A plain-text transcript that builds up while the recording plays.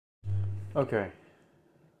Okay,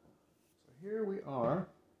 so here we are.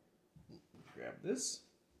 Grab this.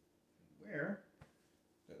 Where?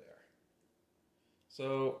 There.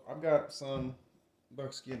 So I've got some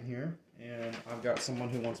buckskin here, and I've got someone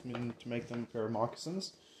who wants me to make them a pair of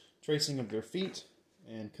moccasins, tracing of their feet,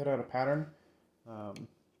 and cut out a pattern. I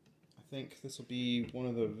think this will be one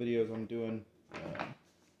of the videos I'm doing,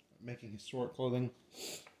 making historic clothing.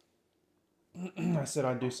 I said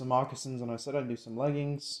I'd do some moccasins, and I said I'd do some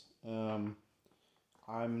leggings.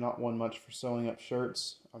 I'm not one much for sewing up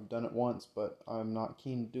shirts. I've done it once, but I'm not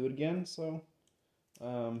keen to do it again, so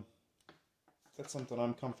that's something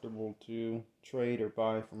I'm comfortable to trade or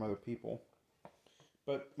buy from other people.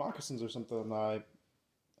 But moccasins are something that I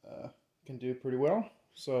can do pretty well.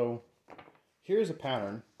 So here's a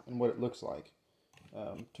pattern and what it looks like.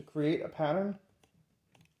 To create a pattern,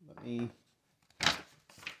 let me... There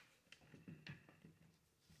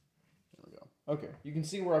we go. Okay, you can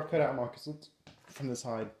see where I've cut out moccasins from this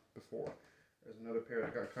hide before. There's another pair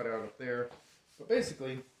that got cut out up there. But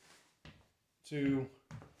basically, to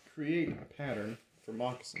create a pattern for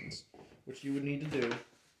moccasins, what you would need to do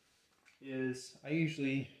is, I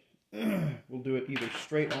usually will do it either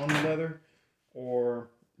straight on the leather or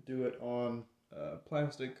do it on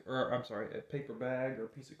plastic, or I'm sorry, a paper bag or a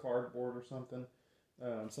piece of cardboard or something.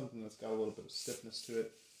 Something that's got a little bit of stiffness to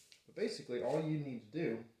it. But basically, all you need to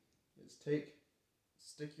do is stick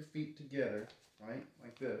your feet together, right,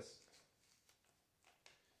 like this,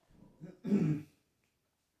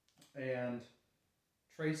 and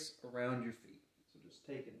trace around your feet. So just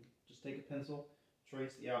take a pencil,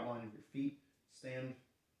 trace the outline of your feet, stand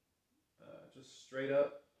just straight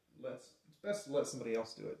up. It's best to let somebody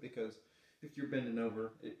else do it, because if you're bending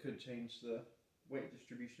over, it could change the weight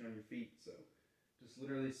distribution on your feet. So just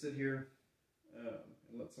literally sit here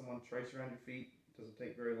and let someone trace around your feet. It doesn't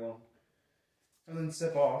take very long. And then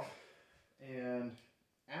step off and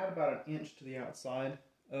add about an inch to the outside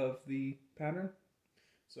of the pattern.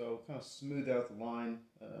 So kind of smooth out the line,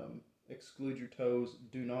 exclude your toes,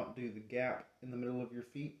 do not do the gap in the middle of your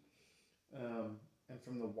feet. And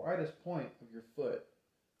from the widest point of your foot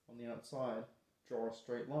on the outside, draw a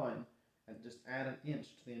straight line and just add an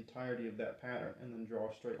inch to the entirety of that pattern, and then draw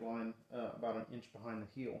a straight line about an inch behind the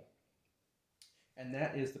heel. And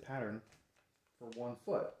that is the pattern for 1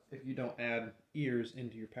 foot, if you don't add ears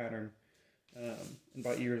into your pattern. And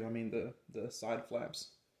by ears, I mean the side flaps.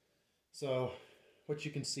 So what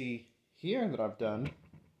you can see here that I've done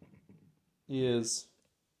is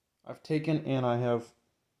I've taken and I have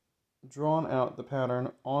drawn out the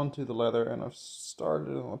pattern onto the leather, and I've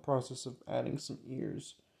started on the process of adding some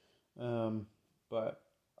ears. But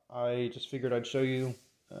I just figured I'd show you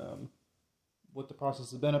what the process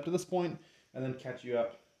has been up to this point, and then catch you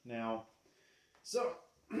up now. So,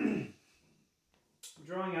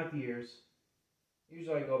 drawing out the ears,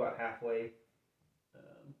 usually I go about halfway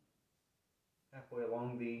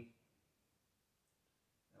along the,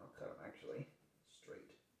 I'll cut them actually straight.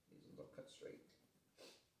 These ones I'll cut straight.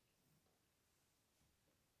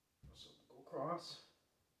 So go across,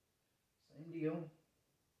 same deal.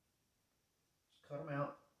 Just cut them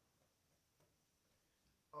out.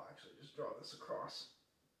 I'll actually just draw this across.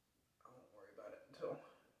 I won't worry about it until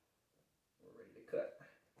we're ready to cut.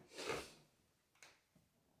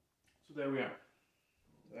 So there we are.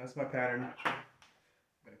 So that's my pattern. I'm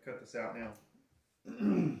going to cut this out now.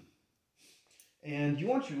 And you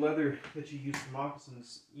want your leather that you use for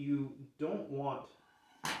moccasins, you don't want,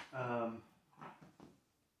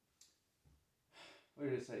 what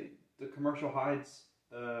did I say, the commercial hides,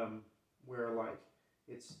 where like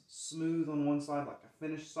it's smooth on one side, like a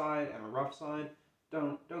finished side and a rough side.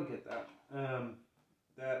 Don't get that.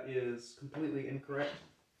 That is completely incorrect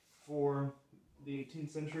for the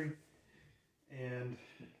 18th century, and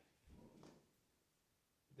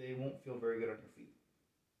they won't feel very good on your feet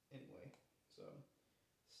anyway. So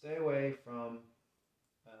stay away from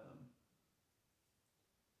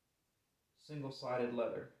single-sided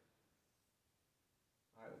leather.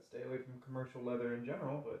 I would stay away from commercial leather in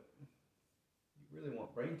general, but you really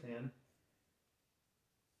want brain tan.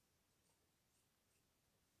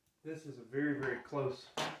 This is a very, very close,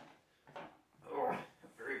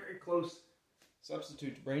 very close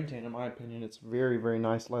substitute to brain tan in my opinion. It's very, very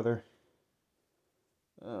nice leather.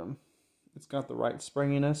 It's got the right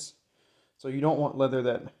springiness. So you don't want leather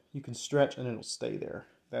that you can stretch and it'll stay there.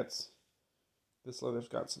 This leather's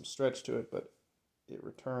got some stretch to it, but it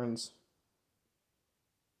returns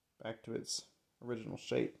back to its original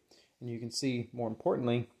shape. And you can see, more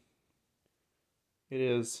importantly, it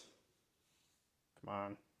is, come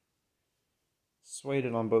on, suede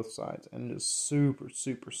on both sides, and it is super,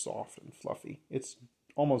 super soft and fluffy. It's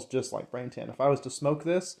almost just like brain tan. If I was to smoke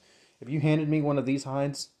this, if you handed me one of these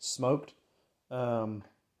hides smoked, and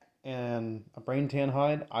a brain tan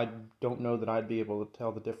hide, I don't know that I'd be able to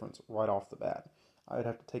tell the difference right off the bat. I'd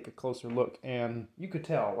have to take a closer look, and you could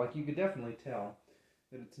tell, like you could definitely tell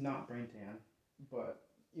that it's not brain tan, but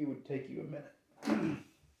it would take you a minute.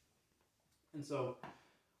 And so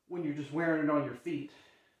when you're just wearing it on your feet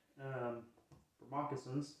for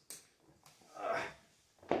moccasins,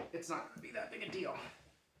 it's not going to be that big a deal.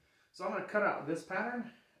 So I'm going to cut out this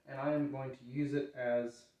pattern, and I am going to use it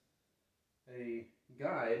as a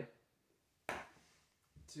guide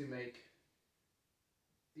to make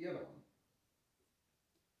the other one.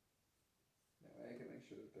 That way I can make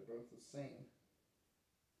sure that they're both the same.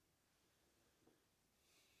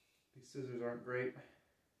 These scissors aren't great.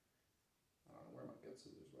 I don't know where my good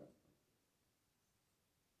scissors went.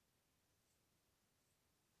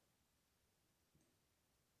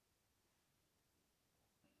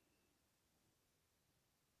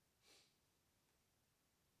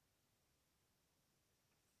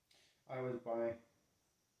 I always buy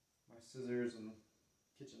my scissors and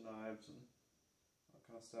kitchen knives and all that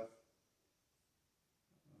kind of stuff.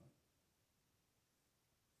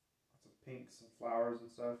 Lots of pinks and flowers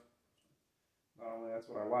and stuff. Not only that's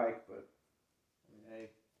what I like, but I mean, hey,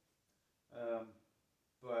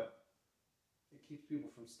 but it keeps people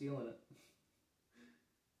from stealing it,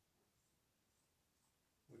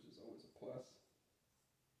 which is always a plus.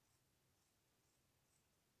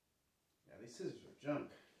 Yeah, these scissors are junk,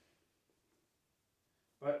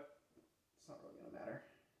 but it's not really going to matter.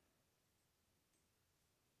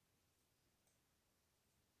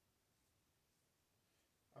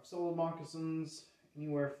 I've sold moccasins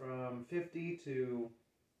anywhere from $50 to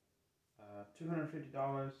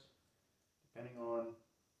 $250, depending on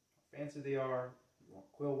how fancy they are, if you want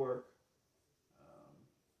quill work,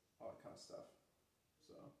 all that kind of stuff.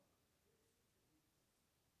 So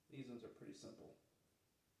these ones are pretty simple.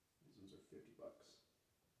 These ones are $50.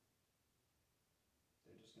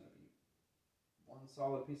 They're just going to be one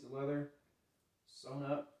solid piece of leather, sewn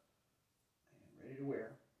up, and ready to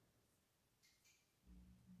wear.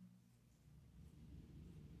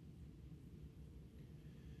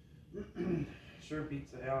 Sure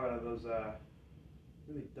beats the hell out of those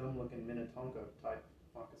really dumb looking Minnetonka type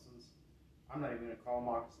moccasins. I'm not even going to call them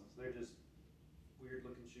moccasins. They're just weird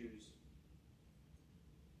looking shoes.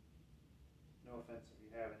 No offense if you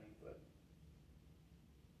have any, but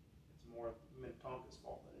it's more Minnetonka's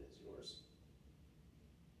fault than it is yours.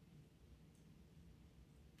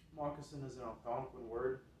 Moccasin is an Algonquin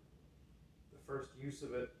word. The first use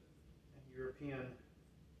of it in European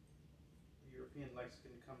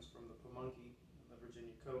lexicon comes from the Pamunkey on the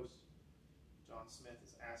Virginia coast. John Smith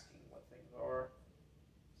is asking what things are.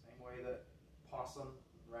 Same way that possum,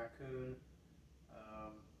 raccoon,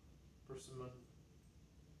 persimmon,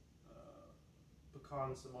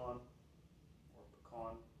 pecan simon, or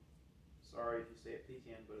pecan. Sorry if you say it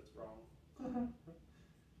pecan, but it's wrong.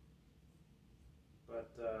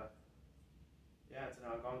 But yeah, it's an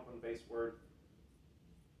Algonquin-based word.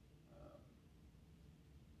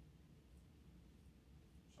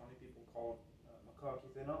 Shawnee people call it macaque.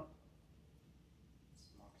 It's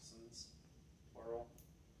moccasins, plural.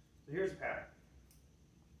 So here's a pattern.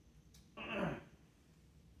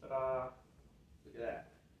 Ta-da! Look at that.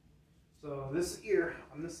 So this ear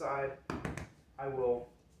on this side, I will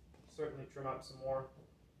certainly trim up some more.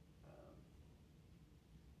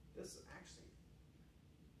 This actually,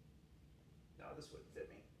 no, this wouldn't fit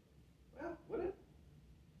me. Well, would it?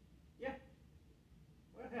 Yeah.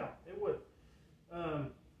 Well, hell, it would.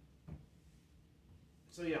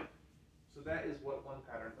 So yeah, so that is what one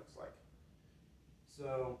pattern looks like.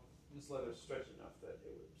 So this leather is stretched enough that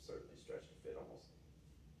it would certainly stretch to fit almost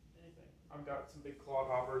anything. I've got some big clog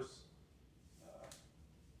hoppers,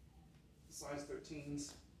 size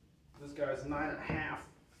 13s. This guy's 9.5,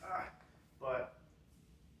 but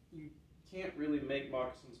you can't really make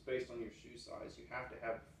moccasins based on your shoe size. You have to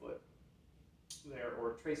have the foot there,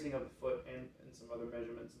 or tracing of the foot and some other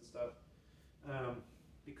measurements and stuff,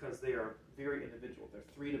 because they are very individual. They're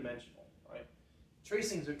three-dimensional, right?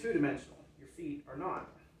 Tracings are two-dimensional. Your feet are not.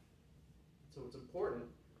 So it's important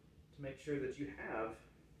to make sure that you have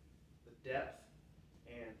the depth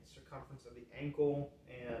and circumference of the ankle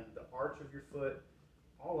and the arch of your foot.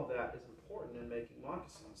 All of that is important in making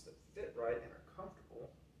moccasins that fit right and are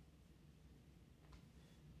comfortable.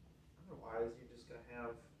 Otherwise, you're just gonna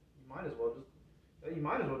have. You might as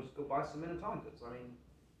well just go buy some Minnetonkas. I mean,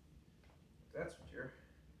 if that's what you're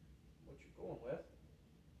going with.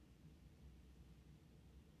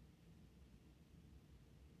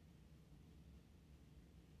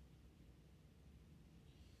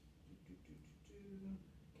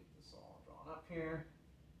 Get this all drawn up here.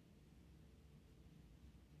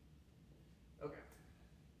 Okay.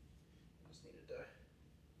 I just needed to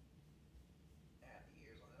add the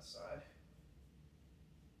ears on this side.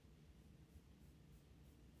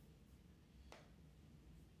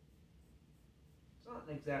 It's not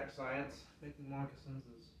an exact science. Making moccasins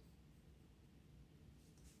is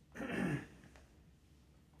an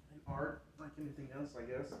art, like anything else, I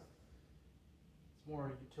guess. It's more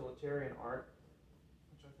a utilitarian art,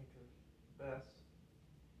 which I think is best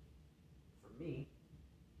for me.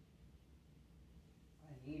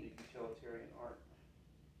 I need a utilitarian art.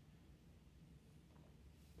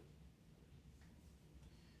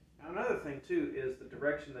 Now another thing too is the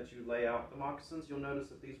direction that you lay out the moccasins. You'll notice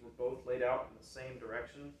that these were both laid out in the same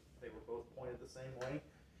direction. They were both pointed the same way,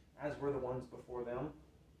 as were the ones before them.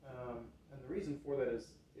 And the reason for that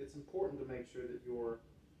is it's important to make sure that your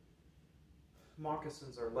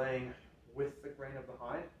moccasins are laying with the grain of the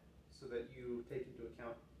hide so that you take into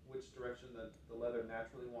account which direction the leather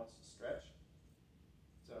naturally wants to stretch.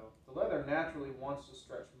 So the leather naturally wants to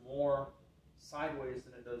stretch more sideways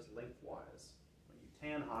than it does lengthwise. When you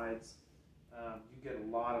tan hides, you get a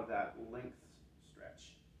lot of that length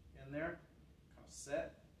stretch in there, kind of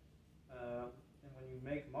set. And when you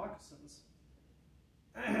make moccasins,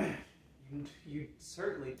 you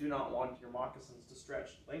certainly do not want your moccasins to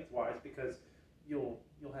stretch lengthwise because you'll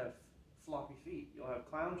have floppy feet. You'll have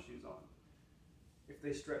clown shoes on. If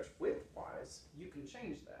they stretch widthwise, you can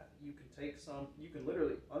change that. You can take some. You can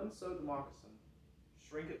literally unsew the moccasin,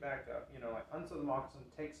 shrink it back up. You know, like unsew the moccasin,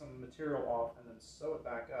 take some material off, and then sew it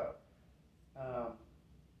back up,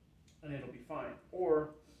 and it'll be fine.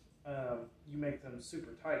 Or you make them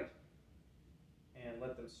super tight and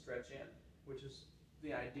let them stretch in, which is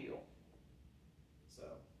the ideal. So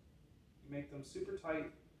you make them super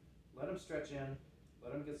tight, let them stretch in,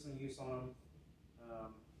 let them get some use on them,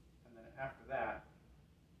 and then after that,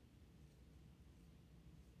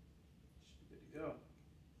 should be good to go.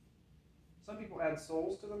 Some people add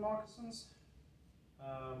soles to their moccasins.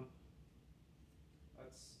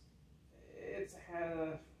 It's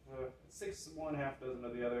had 6 of one, half dozen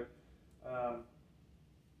of the other.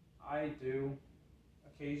 I do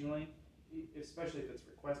occasionally, especially if it's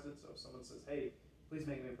requested. So if someone says, "Hey, please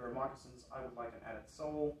make me a pair of moccasins, I would like an added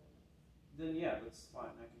sole," then yeah, that's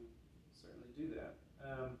fine. I can certainly do that.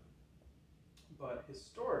 But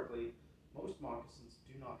historically, most moccasins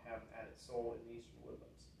do not have an added sole in the eastern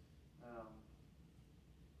woodlands.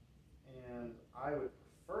 And I would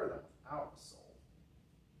prefer them without a sole.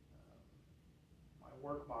 My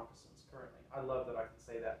work moccasins currently, I love that I can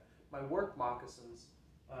say that. My work moccasins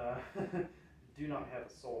do not have a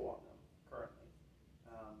sole on them currently.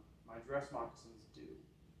 My dress moccasins do.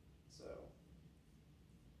 So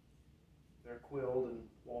they're quilled and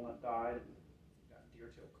walnut dyed and got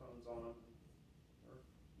deer tail cones on them.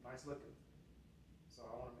 They're nice looking. So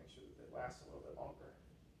I want to make sure that they last a little bit longer.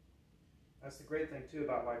 That's the great thing too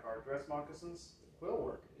about like our dress moccasins. The quill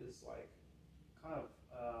work is like kind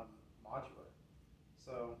of modular.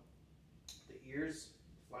 So the ears,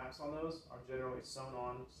 flaps on those are generally sewn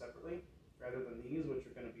on separately, rather than these, which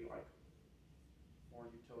are going to be like more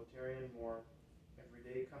utilitarian, more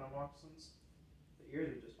everyday kind of moccasins. The ears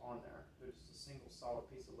are just on there. They're just a single solid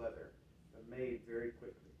piece of leather. They're made very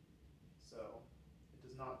quickly. So it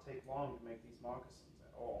does not take long to make these moccasins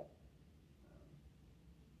at all.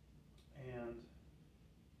 And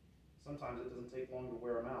sometimes it doesn't take long to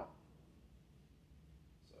wear them out.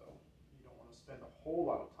 So you don't want to spend a whole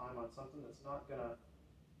lot of time on something that's not going to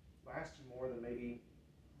last you more than maybe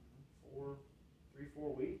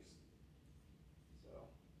 3-4 weeks. So,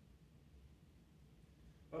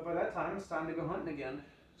 but by that time it's time to go hunting again.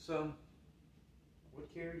 So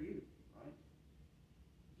what care you, right?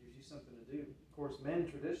 Gives you something to do. Of course, men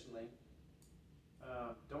traditionally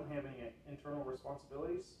don't have any internal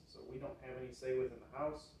responsibilities, so we don't have any say within the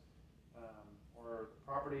house or the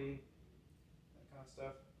property, that kind of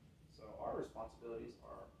stuff. So our responsibilities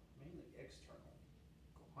are mainly external.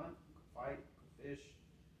 Go hunt, go fight, go fish,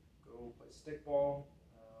 go play stickball,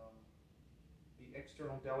 be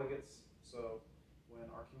external delegates. So when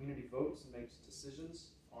our community votes and makes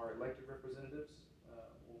decisions, our elected representatives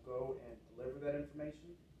will go and deliver that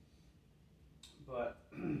information. But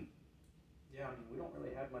yeah, I mean, we don't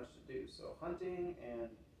really have much to do. So hunting and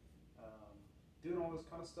doing all this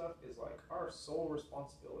kind of stuff is like our sole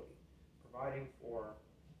responsibility. Providing for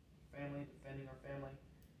family, defending our family.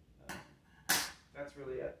 That's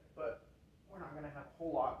really it. But we're not going to have a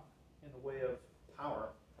whole lot in the way of power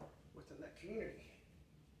within that community.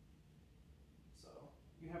 So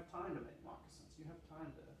you have time to make moccasins. You have time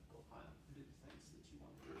to go hunt and do the things that you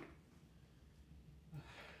want to do.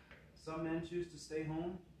 Some men choose to stay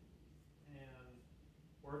home and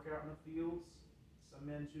work out in the fields. Some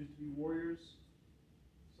men choose to be warriors.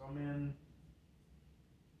 Some men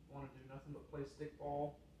want to do nothing but play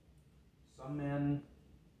stickball. Some men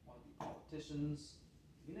want to be politicians.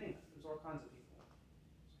 You name it. There's all kinds of people. So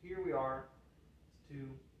here we are. It's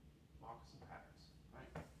two moccasin patterns,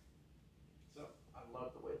 right? So I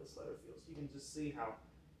love the way this leather feels. You can just see how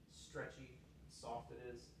stretchy and soft it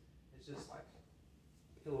is. It's just like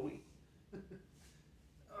pillowy.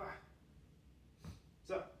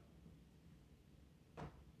 So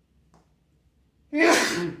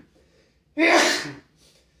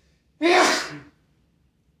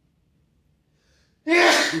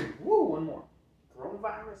woo, one more.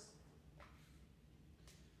 Coronavirus.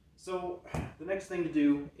 So the next thing to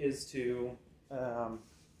do is to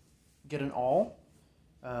get an awl,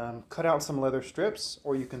 cut out some leather strips,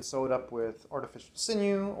 or you can sew it up with artificial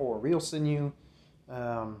sinew or real sinew.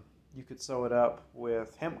 You could sew it up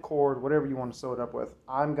with hemp cord, whatever you want to sew it up with.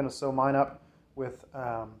 I'm going to sew mine up with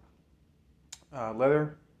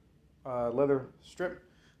leather strip.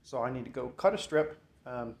 So I need to go cut a strip.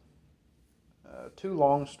 2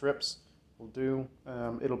 long strips will do.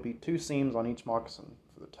 It'll be 2 seams on each moccasin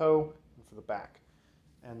for the toe and for the back.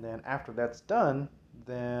 And then after that's done,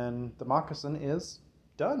 then the moccasin is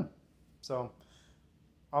done. So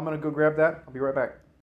I'm going to go grab that. I'll be right back.